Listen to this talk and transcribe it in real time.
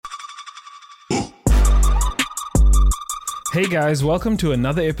Hey guys, welcome to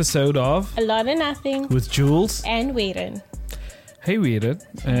another episode of A Lot of Nothing with Jules. and Wayden. Hey Weird.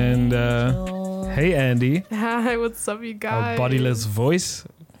 And hey Andy, Hi, what's up, you guys? our bodiless voice.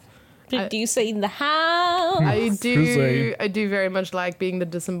 Producer in the house. I Say. do very much like being the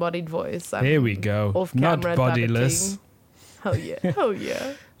disembodied voice. I'm There we go. Off Not camera bodiless. Oh yeah, oh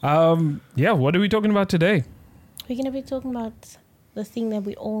yeah. Yeah, what are we talking about today? We're going to be talking about the thing that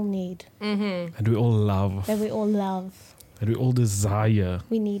we all need, And we all love, that we all love. that we all desire.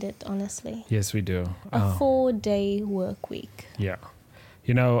 We need it, honestly. Yes, we do. A 4-day work week. Yeah.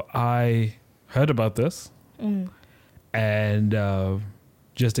 You know, I heard about this and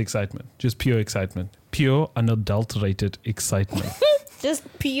just excitement, just pure excitement, pure unadulterated excitement. Just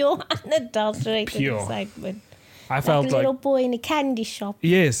pure, unadulterated Pure. excitement. I Like felt a like, little boy in a candy shop.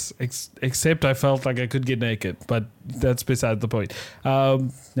 yes, except I felt like I could get naked, but that's beside the point. No,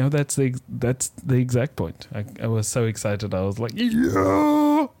 that's the exact point. I was so excited. I was like,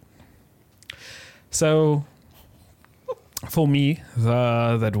 yeah. So for me,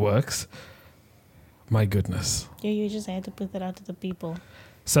 that works. My goodness. You just had to put that out to the people.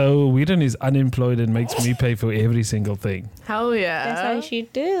 So Whedon is unemployed and makes me pay for every single thing. Hell yeah. That's how you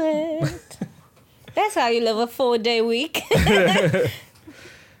should do it. That's how you live a 4-day week.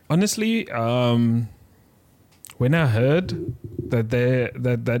 Honestly, when I heard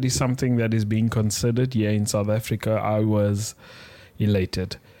that is something that is being considered here in South Africa, I was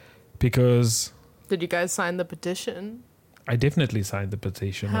elated because Did you guys sign the petition? I definitely signed the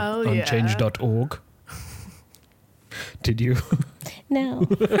petition Hell on yeah. change.org. Did you? No.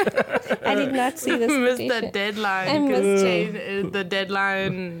 I did not see this Missed petition. the deadline. I 'cause missed the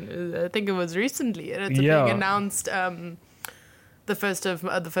deadline, I think it was recently, and it's Yeah. being announced the first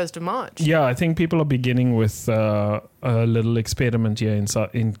of March. Yeah, I think people are beginning with a little experiment here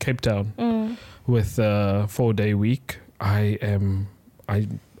in Cape Town with a 4-day week. I'm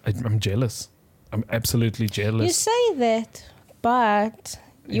jealous. I'm absolutely jealous. You say that, but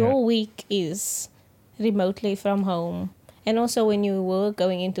your week is remotely from home. And also when you were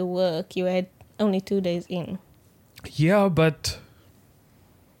going into work, you had only 2 days in. Yeah, but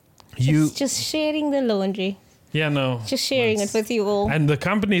you... Just sharing the laundry. Yeah, no. Just sharing it with you all. And the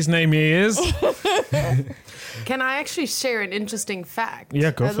company's name is... Can I actually share an interesting fact?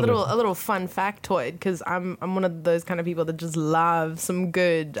 Yeah, go for it. A little fun factoid, because I'm one of those kind of people that just love some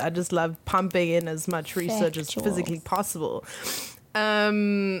good. I just love pumping in as much research as Factual. physically possible. A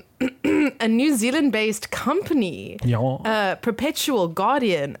New Zealand-based company, Yeah. Perpetual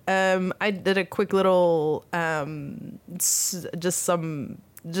Guardian. I did a quick little, just a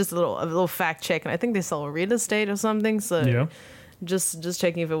little fact check, and I think they sell real estate or something. So Yeah. just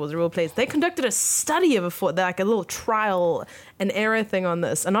checking if it was a real place. They conducted a study of like a little trial and error thing on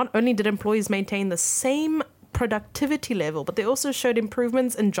this, and not only did employees maintain the same productivity level, but they also showed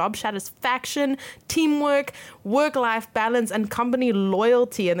improvements in job satisfaction, teamwork, work-life balance, and company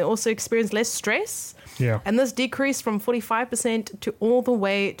loyalty, and they also experienced less stress. Yeah. And this decreased from 45% to all the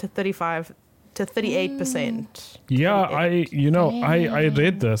way to 35 to 38%. Yeah, I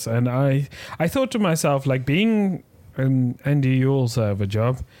read this and I thought to myself, like, being... And Andy, you also have a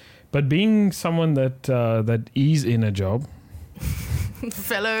job, but being someone that is in a job...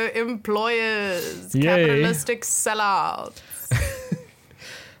 Fellow employers, Yay. capitalistic sellouts.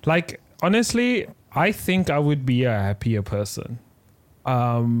 Like, honestly, I think I would be a happier person.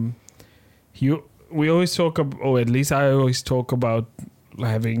 We always talk about, or at least I always talk about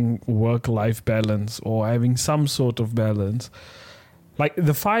having work-life balance or having some sort of balance. Like,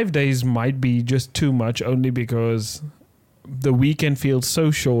 the 5 days might be just too much only because the weekend feels so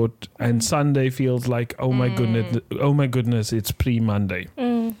short and Sunday feels like, oh my goodness, it's pre-Monday.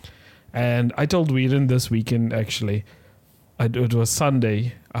 And I told Whedon this weekend, actually, it was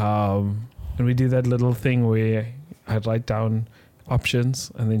Sunday, and we did that little thing where I write down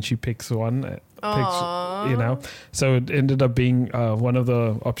options and then she picks one, so it ended up being one of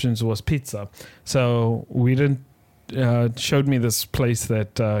the options was pizza. So Whedon showed me this place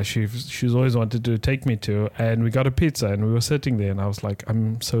that she's always wanted to take me to, and we got a pizza and we were sitting there and I was like,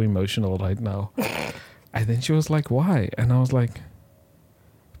 I'm so emotional right now. And then she was like, why? And I was like,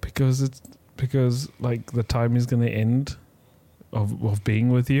 because like the time is going to end of being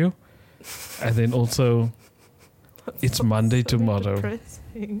with you, and then also it's Monday tomorrow.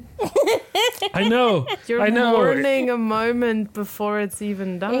 Depressing. I know. You're I know. mourning a moment before it's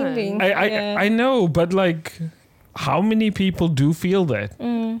even done. Ending. I know, but like, how many people do feel that?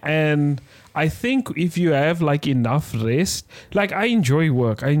 And I think if you have like enough rest, like I enjoy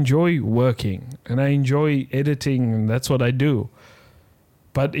work, I enjoy working, and I enjoy editing, and that's what I do.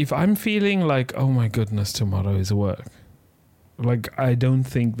 But if I'm feeling like, oh my goodness, tomorrow is work, Like, I don't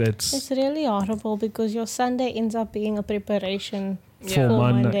think that's It's really horrible because your Sunday ends up being a preparation for for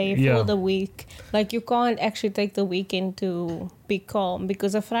Monday. Monday, Yeah. for the week. Like, you can't actually take the weekend to be calm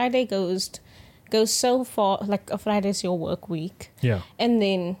because a Friday goes so far. Like, a Friday is your work week. Yeah. And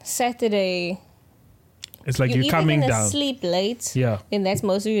then Saturday, It's like you're you're either coming gonna down. sleep late, Yeah. and that's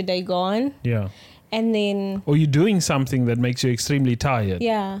most of your day gone. Yeah. And then, Or you're doing something that makes you extremely tired.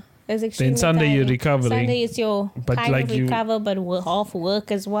 yeah, it's extremely Sunday you're tiring. recovering. Sunday is your But kind like of you- recover, but half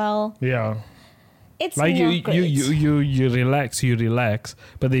work as well. Yeah. It's Like not great. you relax,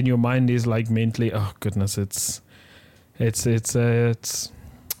 but then your mind is like mentally, oh goodness, it's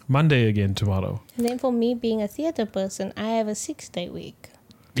Monday again tomorrow. And then for me being a theatre person, I have a 6-day week.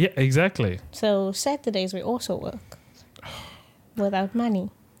 Yeah, exactly. So Saturdays we also work without money,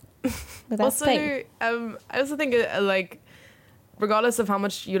 without pay. Also, I also think like, regardless of how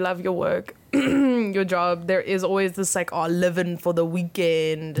much you love your work, your job, there is always this like, living for the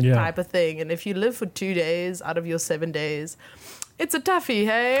weekend Yeah. type of thing. And if you live for 2 days out of your 7 days, it's a toughie,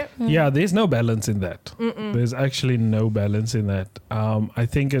 hey? Yeah, there's no balance in that. There's actually no balance in that. I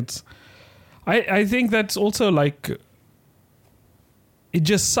think I think that's also like, it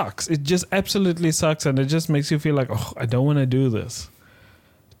just sucks. It just absolutely sucks, and it just makes you feel like, oh, I don't want to do this,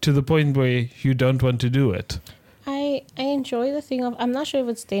 to the point where you don't want to do it. I enjoy the thing of, I'm not sure if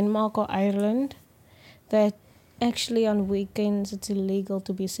it's Denmark or Ireland, that actually on weekends it's illegal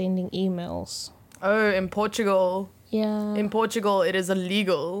to be sending emails. Oh, in Portugal. Yeah. In Portugal, it is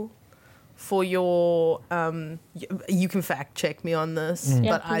illegal for your you can fact check me on this,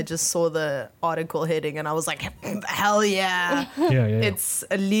 Yeah, but I please. just saw the article heading and I was like, hell yeah. Yeah. It's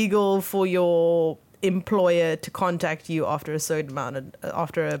illegal for your employer to contact you after a certain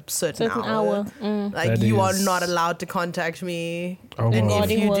certain hour. Mm. Like, That you are is- not allowed to contact me. Oh, And wow. if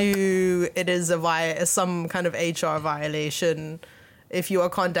Regarding you work. do, it is some kind of HR violation if you are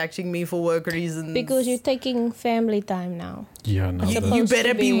contacting me for work reasons. Because you're taking family time now. Yeah, no. You, that- you supposed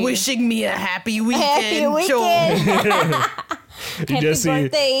better to be be- wishing me a happy weekend. Happy Joe. weekend! you Happy just see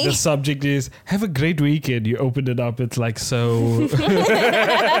birthday. the subject is, have a great weekend. You open it up, it's like, so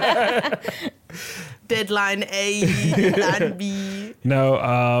Deadline A, deadline B.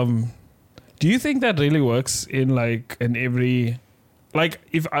 no. Do you think that really works in like in every, like,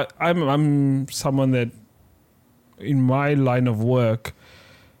 if I'm someone that in my line of work,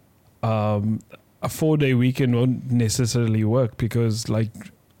 a 4-day weekend won't necessarily work, because like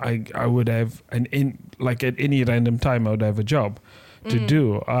I would have like at any random time I would have a job to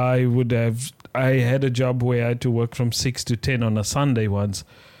do. I had a job where I had to work from 6 to 10 on a Sunday once,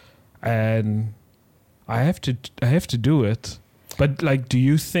 and I have to do it. But like, do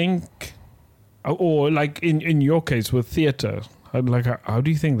you think, or like in your case with theatre, how do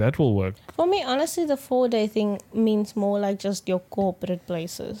you think that will work? For me, honestly, the 4-day thing means more like just your corporate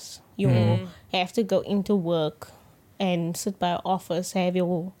places. You have to go into work and sit by an office, have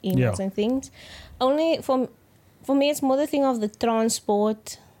your emails Yeah. and things. Only for me, it's more the thing of the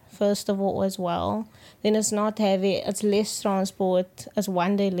transport, first of all, as well. Then it's not heavy. It's less transport. It's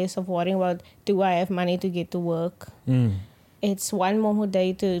 1 day less of worrying about, do I have money to get to work? It's one more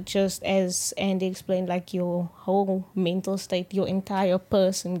day to, just as Andy explained, like your whole mental state, your entire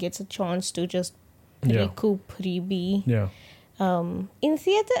person gets a chance to just Yeah. recoup, re-be. Yeah. In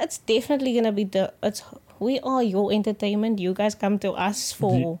theatre, it's definitely gonna be we are your entertainment. You guys come to us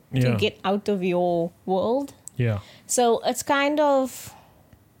to Yeah. get out of your world. Yeah. So it's kind of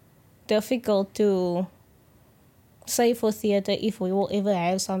difficult to say for theatre if we will ever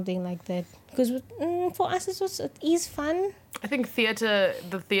have something like that. Because for us, it is fun. I think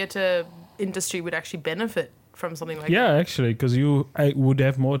the theatre industry would actually benefit from something like Yeah, that. actually, because I would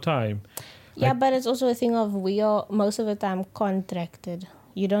have more time. Yeah, Like- but it's also a thing of we are most of the time contracted.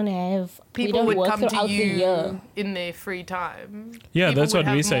 You don't have we People don't would work come to throughout the year. you in their free time. Yeah, People that's would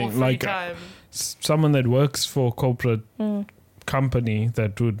what we're have saying. more free Like time. someone that works for a corporate company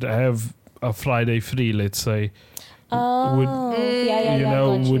that would have a Friday free, let's say, Oh, yeah, you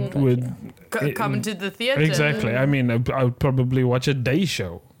know, got would got would you. Come to the theatre. exactly. I mean, I would probably watch a day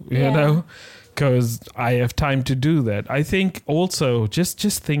show, you Yeah. know, because I have time to do that. I think also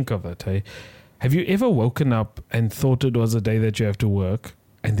just think of it. Hey, have you ever woken up and thought it was a day that you have to work,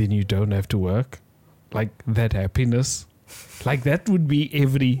 and then you don't have to work? Like that happiness, like that would be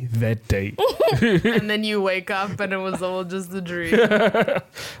that day. And then you wake up and it was all just a dream. Oh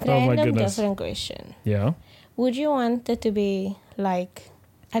my Random goodness. different question. Yeah. Would you want it to be like,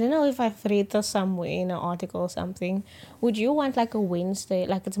 I don't know if I've read this somewhere in an article or something. Would you want like a Wednesday,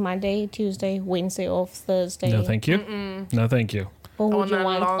 like it's Monday, Tuesday, Wednesday off, Thursday? No, thank you. No, thank you. Or I would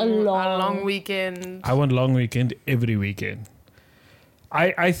want you want a long weekend. I want long weekend every weekend.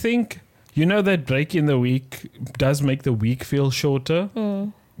 I think, that break in the week does make the week feel shorter,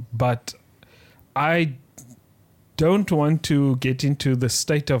 but I don't want to get into the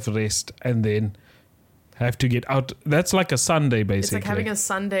state of rest and then have to get out. That's like a Sunday, basically. It's like having a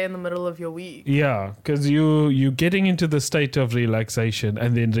Sunday in the middle of your week. Yeah, because you're getting into the state of relaxation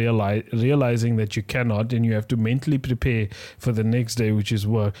and then realizing that you cannot, and you have to mentally prepare for the next day, which is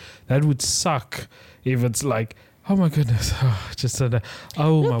work. That would suck if it's like, oh my goodness, my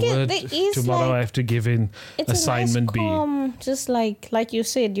word, tomorrow I have to give in assignment B. Just like you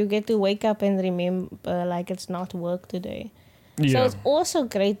said, you get to wake up and remember like it's not work today. Yeah. So it's also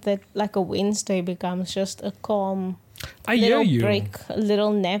great that like a Wednesday becomes just a calm little break, a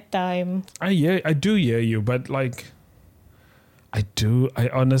little nap time. I do hear you, but like I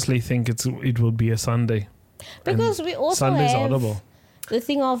honestly think it will be a Sunday. Because we also Sunday's have audible. The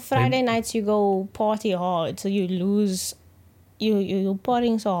thing of Friday nights you go party hard, so you lose you're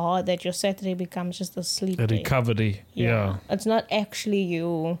partying so hard that your Saturday becomes just a sleep day. Recovery. Yeah. It's not actually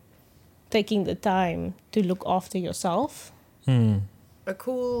you taking the time to look after yourself. A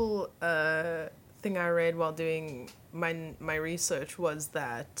cool thing I read while doing my research was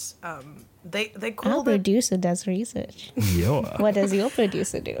that they call our producer does research. Yeah. What does your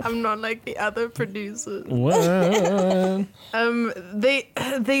producer do? I'm not like the other producers. What?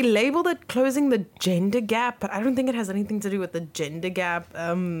 They labeled it closing the gender gap, but I don't think it has anything to do with the gender gap.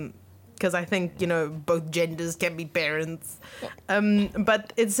 Because I think both genders can be parents,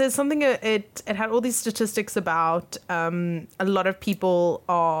 but it says something. It had all these statistics about a lot of people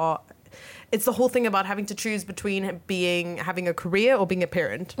are. It's the whole thing about having to choose between having a career or being a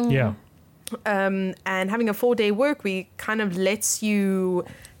parent. Yeah. And having a 4-day work week kind of lets you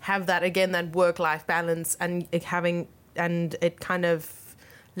have that work-life balance, and it kind of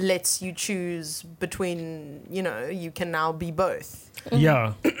lets you choose between, you can now be both.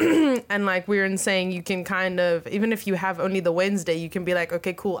 Yeah. And like We're saying, you can kind of, even if you have only the Wednesday, you can be like,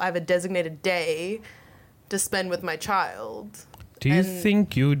 okay, cool, I have a designated day to spend with my child. Do you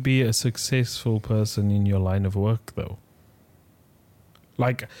think you would be a successful person in your line of work, though?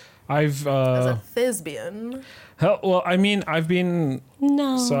 Like, I've... as a thespian? Well, I mean, I've been...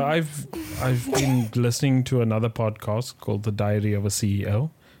 No. So I've been listening to another podcast called The Diary of a CEO.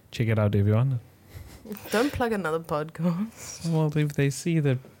 Check it out, everyone. Don't plug another podcast. Well, if they see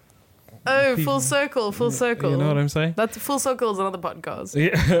that... Oh, full circle. You know what I'm saying? That's Full Circle is another podcast.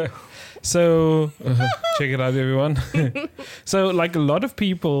 Yeah. So, check it out, everyone. So, like, a lot of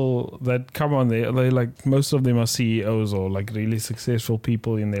people that come on there, most of them are CEOs or, like, really successful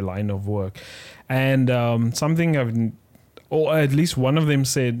people in their line of work. And or at least one of them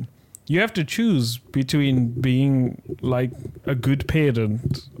said, you have to choose between being, like, a good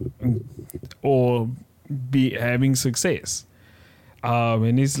parent or having success.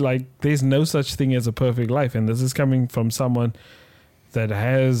 And he's like, there's no such thing as a perfect life. And this is coming from someone that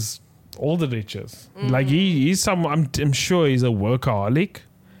has all the riches. Like he's I'm sure he's a workaholic,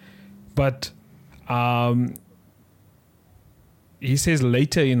 but he says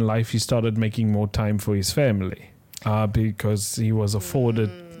later in life he started making more time for his family because he was afforded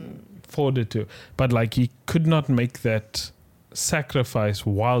to. But like he could not make that sacrifice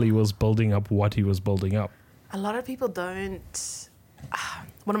while he was building up what he was building up. A lot of people don't.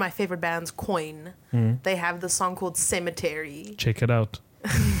 One of my favorite bands, Coin, they have the song called Cemetery. Check it out.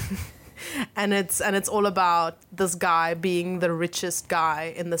 And it's all about this guy being the richest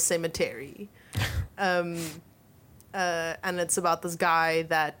guy in the cemetery. And it's about this guy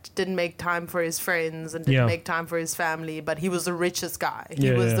that didn't make time for his friends and didn't make time for his family, but he was the richest guy.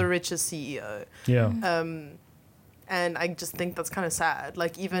 He was the richest CEO. Yeah. And I just think that's kind of sad.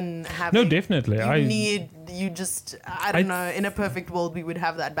 Like, even having... No, definitely. I don't know, in a perfect world, we would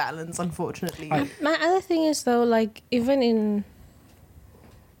have that balance, unfortunately. My other thing is, though, like, even in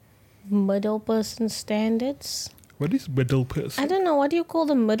middle person standards... What is middle person? I don't know. What do you call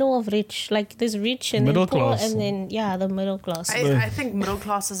the middle of rich? Like, there's rich and middle then poor class. and then, the middle class. I think middle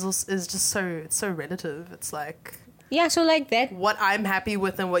class is just so relative. It's like... Yeah, so like that. What I'm happy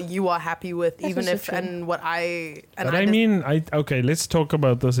with and what you are happy with, That's even also if true. and what I. And But okay, let's talk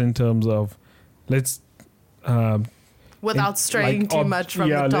about this in terms of, without straying too much from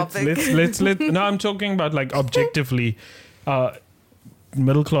the topic. No, I'm talking about like objectively,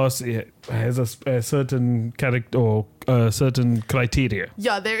 middle class has a certain character or a certain criteria.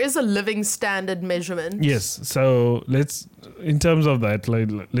 Yeah, there is a living standard measurement. Yes, so in terms of that,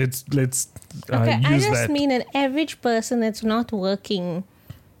 let's Okay, I use just that. mean an average person that's not working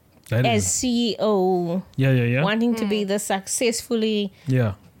That as is- CEO, yeah, wanting to be the successfully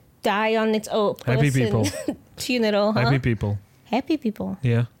yeah. die on its own person Happy people. funeral, huh? Happy people. happy people.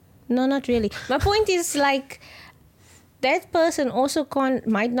 Yeah. No, not really. My point is like that person also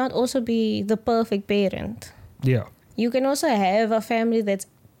might not also be the perfect parent. Yeah. You can also have a family that's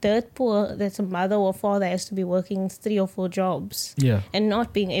dirt poor, that's a mother or father has to be working 3 or 4 jobs Yeah. and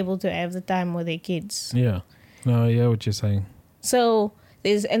not being able to have the time with their kids. Yeah. No, yeah, what you're saying. So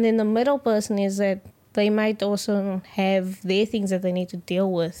and then the middle person is that they might also have their things that they need to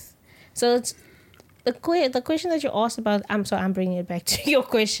deal with. So it's the question that you asked about. I'm bringing it back to your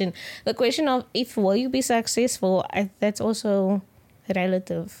question. The question of will you be successful? That's also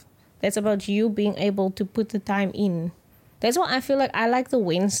relative. That's about you being able to put the time in. That's why I feel like I like the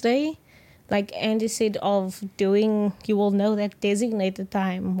Wednesday. Like Andy said, you will know that designated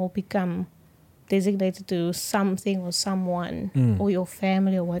time will become designated to something or someone or your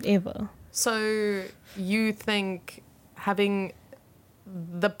family or whatever. So you think having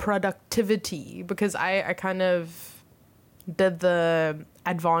the productivity, because I kind of did the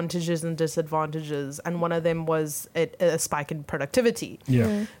advantages and disadvantages, and one of them was a spike in productivity.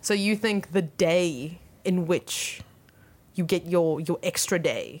 Yeah. So you think the day in which you get your extra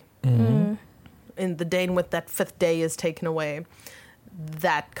day, and the day in which that 5th day is taken away,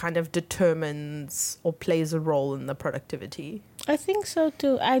 that kind of determines or plays a role in the productivity? I think so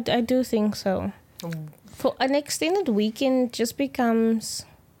too. I do think so. For an extended weekend just becomes...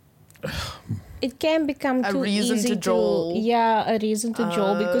 It can become A too reason easy to joel. a reason to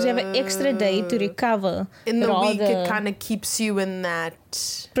joel because you have an extra day to recover. In the week, it rather kind of keeps you in that...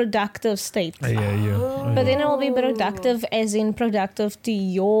 productive state. I hear you. I But hear then it will be productive as in productive to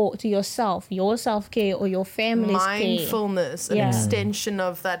yourself, your self-care or your family's care. mindfulness, an Yeah. extension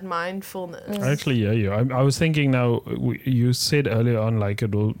of that mindfulness. I actually hear you. I was thinking now, you said earlier on, like,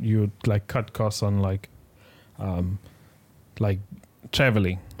 you'd like cut costs on like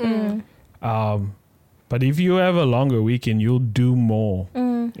traveling. But if you have a longer weekend, you'll do more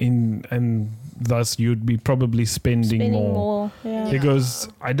and thus you'd be probably spending more. Yeah. Because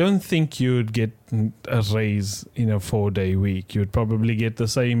I don't think you'd get a raise in a 4-day week. You'd probably get the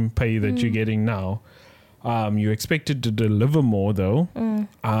same pay that you're getting now. You're expected to deliver more though.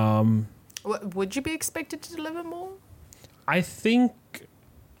 Would you be expected to deliver more? I think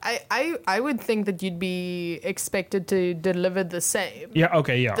I would think that you'd be expected to deliver the same.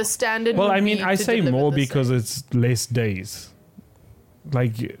 yeah. The standard. Well, would I mean, be I to say deliver more the because same. it's less days.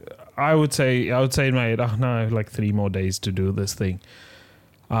 Like I would say in my head, no, I have like 3 more days to do this thing.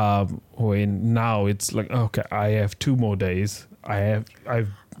 When now it's like, okay, I have 2 more days. I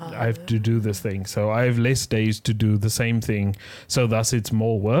have to do this thing, so I have less days to do the same thing. So thus, it's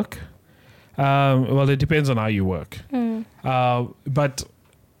more work. Well, it depends on how you work. But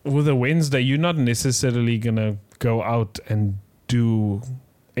with a Wednesday, you're not necessarily gonna go out and do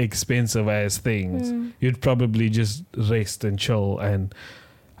expensive ass things. You'd probably just rest and chill, and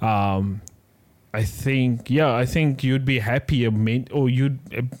I think you'd be happier, or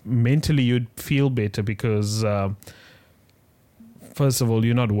mentally you'd feel better because first of all,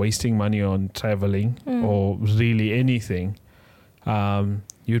 you're not wasting money on traveling or really anything.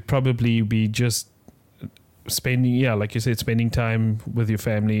 You'd probably be just spending, like you said, spending time with your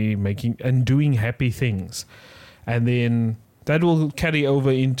family, making and doing happy things, and then that will carry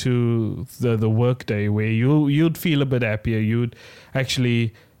over into the work day where you'd feel a bit happier. You'd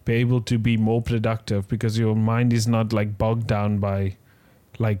actually be able to be more productive because your mind is not like bogged down by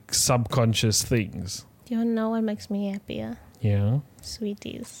like subconscious things. You know what makes me happier? Yeah.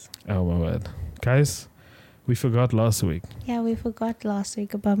 Sweeties. Oh my word, guys. We forgot last week. Yeah, we forgot last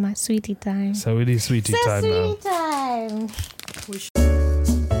week about my sweetie time. So it is sweetie time now. Sweetie time.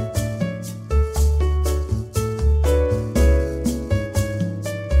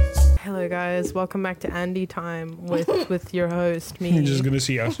 Hello, guys. Welcome back to Andy Time with your host, me. You're just gonna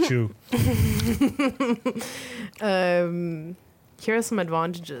see us chew. Here are some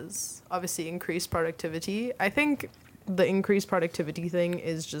advantages. Obviously, increased productivity. I think the increased productivity thing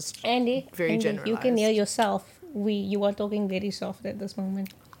is just Andy, very generalized. you can hear yourself. You are talking very soft at this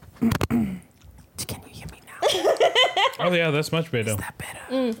moment. Can you hear me now? Oh yeah, that's much better. Is that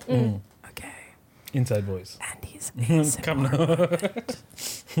better? Okay. Inside voice. Andy's ASMR. Come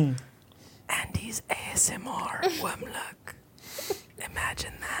now. Andy's ASMR Wimlook.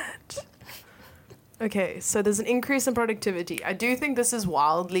 Imagine that. Okay, so there's an increase in productivity. I do think this is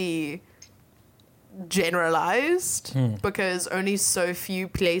wildly generalized because only so few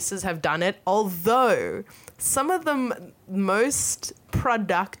places have done it, although some of the most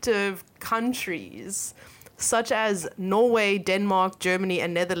productive countries such as Norway, Denmark, Germany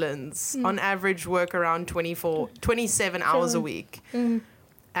and Netherlands on average work around 27 hours a week,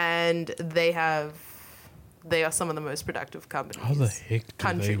 and they have they are some of the most productive companies. How the heck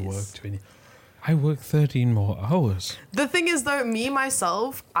do they work Countries. 20? I work 13 more hours. The thing is, though, me,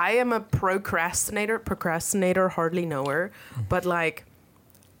 myself, I am a procrastinator, hardly knower, but like,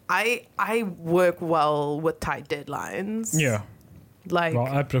 I work well with tight deadlines. Yeah. Like, Well,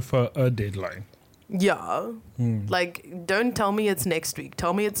 I prefer a deadline. yeah. Like, don't tell me it's next week.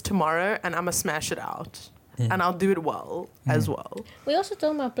 Tell me it's tomorrow, and I'm going to smash it out. And I'll do it well as well. We also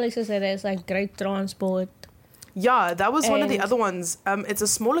talk about places that has like great transport. Yeah, that was one of the And- other ones. It's a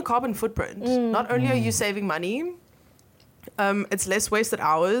smaller carbon footprint. Not only are you saving money, it's less wasted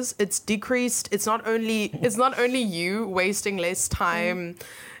hours. It's decreased. It's not only you wasting less time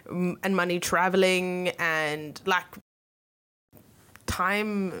and money traveling and like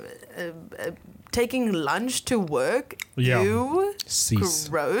time taking lunch to work. Yeah. Ew, Cease.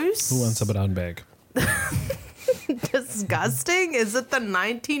 gross. Who wants a brown bag? Disgusting. Is it the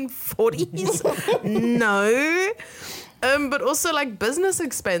 1940s? No. But also like business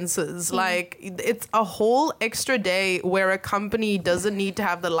expenses. Like it's a whole extra day where a company doesn't need to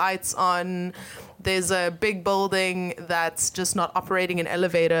have the lights on. There's a big building that's just not operating an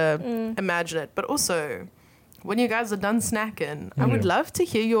elevator. Imagine it. But also, when you guys are done snacking, I would Yeah. love to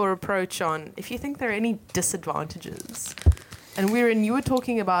hear your approach on if you think there are any disadvantages. And you were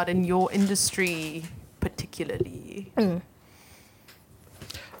talking about in your industry particularly.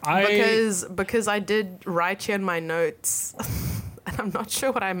 Because I did write here in my notes, and I'm not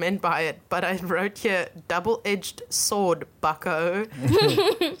sure what I meant by it, but I wrote here double-edged sword, bucko.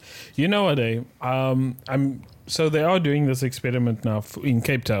 You know what, so they are doing this experiment now in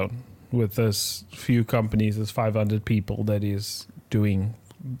Cape Town with this few companies, there's 500 people that is doing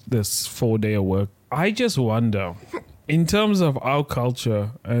this 4-day work. I just wonder, in terms of our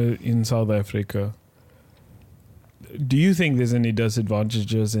culture in South Africa, do you think there's any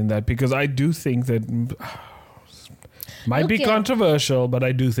disadvantages in that? Because I do think that might be Look, yeah. controversial, but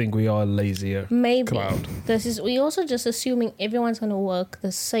I do think we are lazier. Maybe. Crowd. We also just assuming everyone's going to work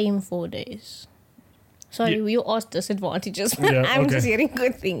the same 4 days. Sorry, Yeah. you asked disadvantages, but Yeah, I'm okay. just hearing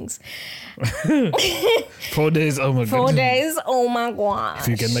good things. 4 days, oh my 4 god. days, oh my god. If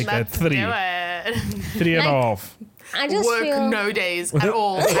you can make Let's that 3, do it. 3 and a Like- half. I just Work feel no days at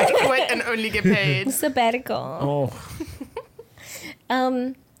all. I quit and only get paid. sabbatical. Oh,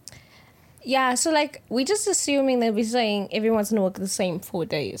 Yeah, so like we're just assuming that we're saying everyone's gonna work the same 4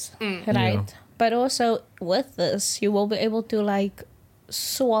 days, right? Yeah. But also with this, you will be able to like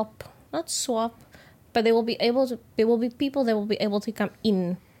not swap, but there will be people that will be able to come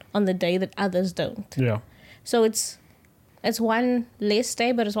in on the day that others don't. yeah. So it's one less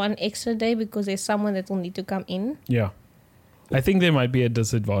day, but it's one extra day because there's someone that will need to come in. Yeah. I think there might be a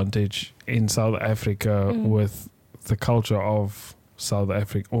disadvantage in South Africa with the culture of South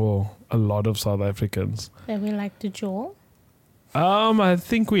Africa, or a lot of South Africans. That we like to jaw. I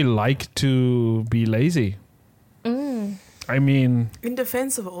think we like to be lazy. I mean, In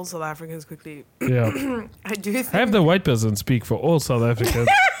defense of all South Africans, quickly, yeah. I do think Have the white person speak for all South Africans.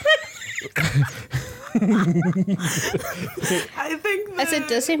 I think As a that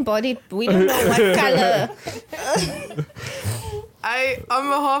disembodied, we don't know what color. on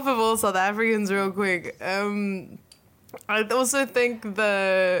behalf of all South Africans, real quick, I also think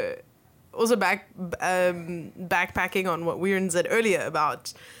backpacking on what Weiren said earlier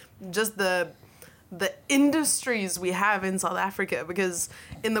about just the industries we have in South Africa, because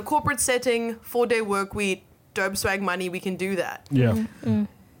in the corporate setting, 4-day work week, dope swag money, we can do that. Yeah.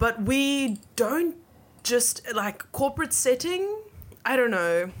 But we don't just, like, corporate setting, I don't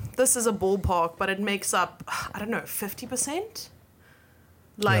know, this is a ballpark, but it makes up, I don't know, 50%?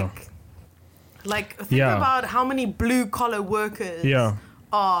 Like, think Yeah. about how many blue-collar workers Yeah.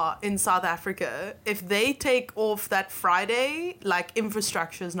 are in South Africa. If they take off that Friday, like,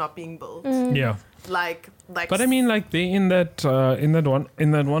 infrastructure is not being built. Yeah. Like. But I mean, like in that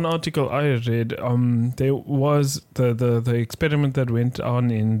one article I read, there was the experiment that went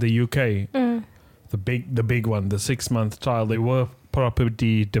on in the UK, the big one, the 6-month trial. There were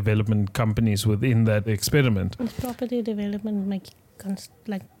property development companies within that experiment, Property development,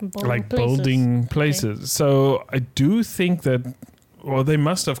 building building places. So I do think that, well, they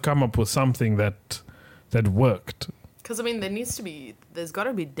must have come up with something that worked. Because, I mean, there's got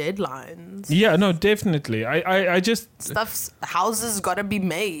to be deadlines. Yeah, no, definitely. I just Houses got to be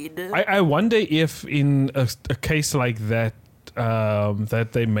made. I wonder if in a case like that, that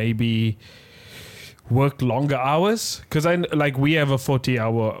they maybe work longer hours, because we have a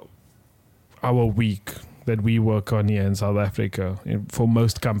 40-hour week that we work on here in South Africa for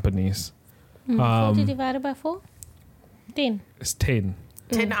most companies. 40 divided by 4? 10. It's 10.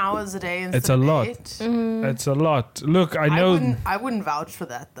 10 hours a day instead It's a of lot. 8. It's a lot. Look, I know, I wouldn't vouch for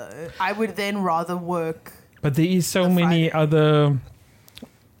that though. I would then rather work. but there is so the many Friday. other.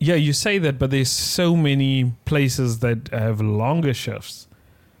 Yeah, you say that, but there's so many places that have longer shifts.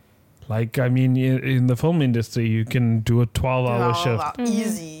 Like, I mean, in the film industry, you can do a 12-hour shift,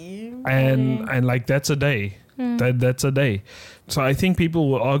 Easy. and like that's a day. That's a day. So I think people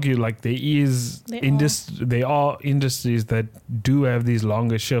will argue like there are industries that do have these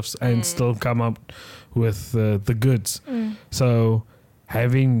longer shifts and still come up with the goods. So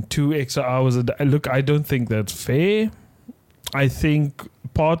having 2 extra hours a day, look, I don't think that's fair. I think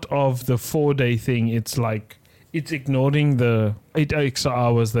part of the 4-day thing, it's like it's ignoring the 8 extra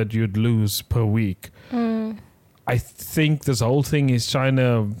hours that you'd lose per week. I think this whole thing is trying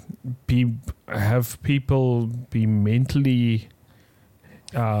to have people be mentally,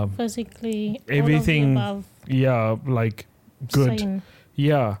 Physically, everything, all of yeah, like good, sane.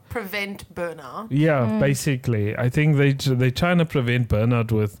 yeah, Prevent burnout. yeah. Basically, I think they're trying to prevent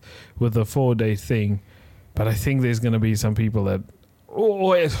burnout with the 4-day thing, but I think there's going to be some people that,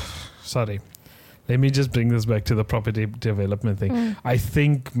 sorry. Let me just bring this back to the property development thing. I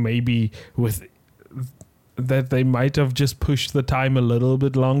think maybe with that they might have just pushed the time a little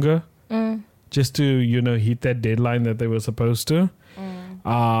bit longer, just to hit that deadline that they were supposed to,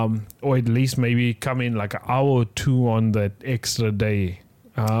 or at least maybe come in like an hour or 2 on that extra day.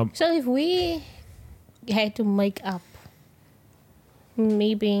 So if we had to make up,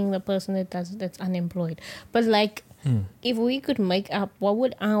 me being the person that's unemployed, but like if we could make up, what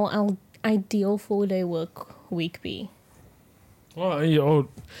would our ideal 4-day work week be? Well,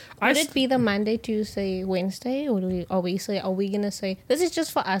 Would it be the Monday, Tuesday, Wednesday, or are we gonna say this is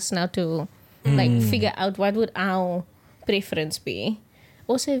just for us now to like figure out what would our preference be?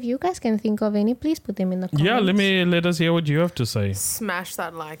 Also, if you guys can think of any, please put them in the comments. Yeah, let us hear what you have to say. Smash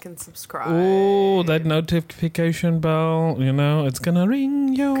that like and subscribe. Oh, that notification bell, it's gonna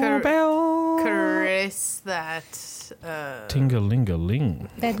ring your bell. Caress that. Ting-a-ling-a-ling.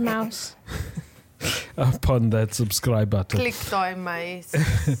 That mouse. Upon that subscribe button. Click die mate.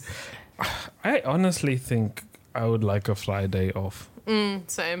 I honestly think I would like a Friday off.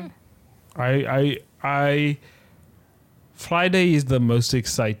 Same. I Friday is the most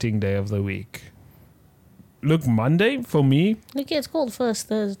exciting day of the week. Look, Monday for me, Look, it's called First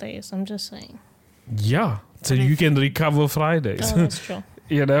Thursdays. I'm just saying. yeah. So you can recover Fridays. Oh, that's true.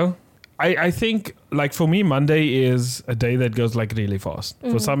 I think, like, for me, Monday is a day that goes, like, really fast.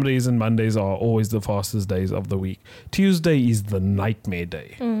 For some reason, Mondays are always the fastest days of the week. Tuesday is the nightmare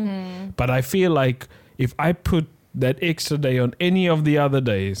day. But I feel like if I put that extra day on any of the other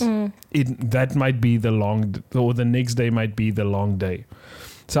days, that might be the next day might be the long day.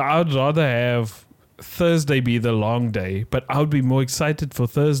 So I would rather have Thursday be the long day, but I would be more excited for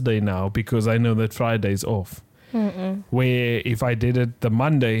Thursday now because I know that Friday's off. Where if I did it the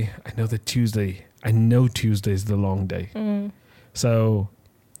Monday, I know Tuesday's the long day. So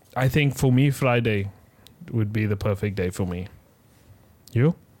I think for me, Friday would be the perfect day for me.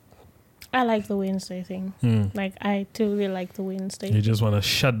 You? I like the Wednesday thing. Like, I totally like the Wednesday. You just want to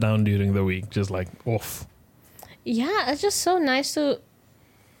shut down during the week, just like off. Yeah, it's just so nice to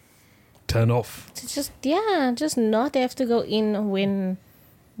Turn off. just not have to go in when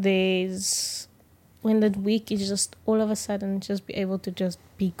the week is just all of a sudden just be able to just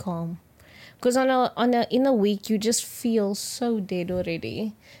be calm. Because in a week you just feel so dead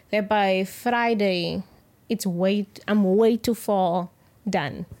already that by Friday I'm way too far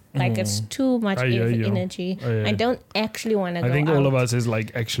done. Like it's too much energy. I don't actually want to go out. I think all of us is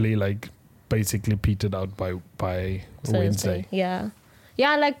like actually like basically petered out by Wednesday. Yeah,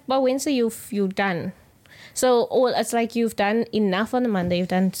 like by Wednesday you've done. So it's like you've done enough on the Monday, you've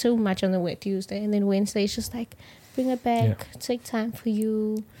done so much on the Tuesday, and then Wednesday is just like bring it back, take time for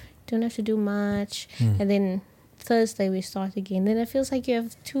you, don't have to do much, and then Thursday we start again. Then it feels like you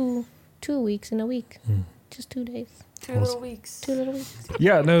have two weeks in a week, just 2 days. Two little weeks.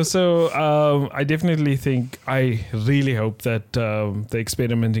 Yeah, no, so I definitely think, I really hope that the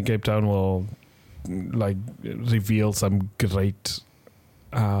experiment in Cape Town will like reveal some great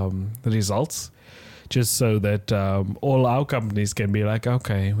results, just so that all our companies can be like,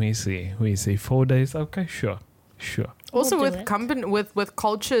 okay, we see 4 days, okay, sure. Also We'll with do it. with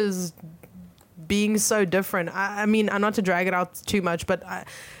cultures being so different. I mean, not to drag it out too much, but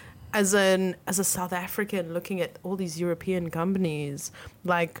as a South African looking at all these European companies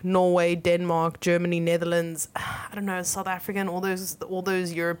like Norway, Denmark, Germany, Netherlands, I don't know, South African, all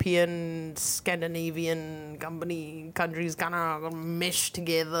those European, Scandinavian countries kind of mesh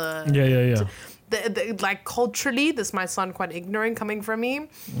together. Yeah. like culturally, this might sound quite ignorant coming from me,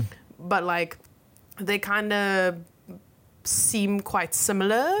 but like they kind of seem quite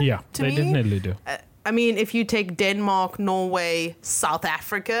similar. Yeah, to they me. definitely do. I mean, if you take Denmark, Norway, South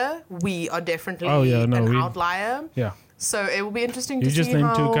Africa, we are definitely an outlier. Yeah. So it will be interesting You to just see named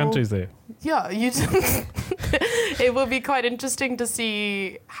how... 2 countries there. Yeah, it will be quite interesting to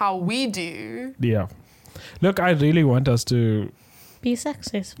see how we do. Yeah. Look, I really want us to... Be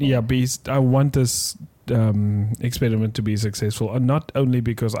successful. Yeah, I want this experiment to be successful. And not only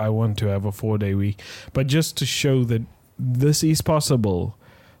because I want to have a 4-day week, but just to show that this is possible.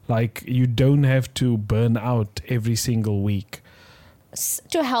 Like, you don't have to burn out every single week.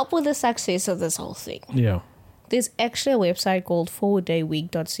 To help with the success of this whole thing, Yeah. there's actually a website called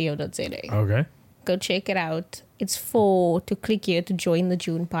 4dayweek.co.za. Okay. Go check it out. It's to click here to join the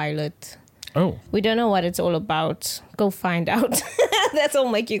June pilot. Oh. We don't know what it's all about. Go find out. That'll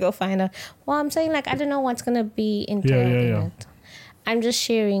make you go find out. Well, I'm saying, like, I don't know what's going to be entailed in it. I'm just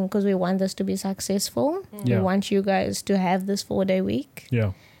sharing because we want this to be successful. Yeah. We want you guys to have this 4-day week.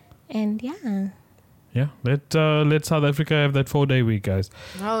 Yeah. And yeah. Yeah. Let South Africa have that 4-day week, guys.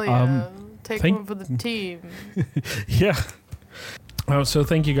 Oh, yeah. Take one for the team. Yeah. So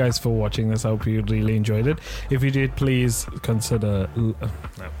thank you guys for watching this. I hope you really enjoyed it. If you did, please consider... no.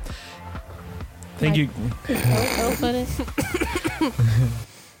 Thank you. Go for it.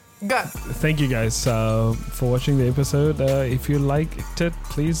 Go. Thank you guys for watching the episode. If you liked it,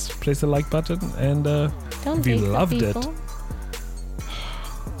 please press the like button. And Don't if you beg the loved it... people.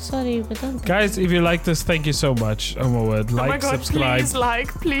 Sorry, but don't. Guys, if you like this, thank you so much. Oh my word. Like, oh my God, subscribe.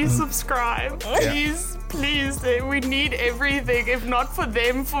 please subscribe. Please. We need everything. If not for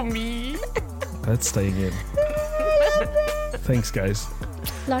them, for me. That's staying in. Thanks, guys.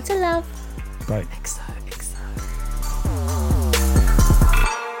 Lots of love. Bye. XO.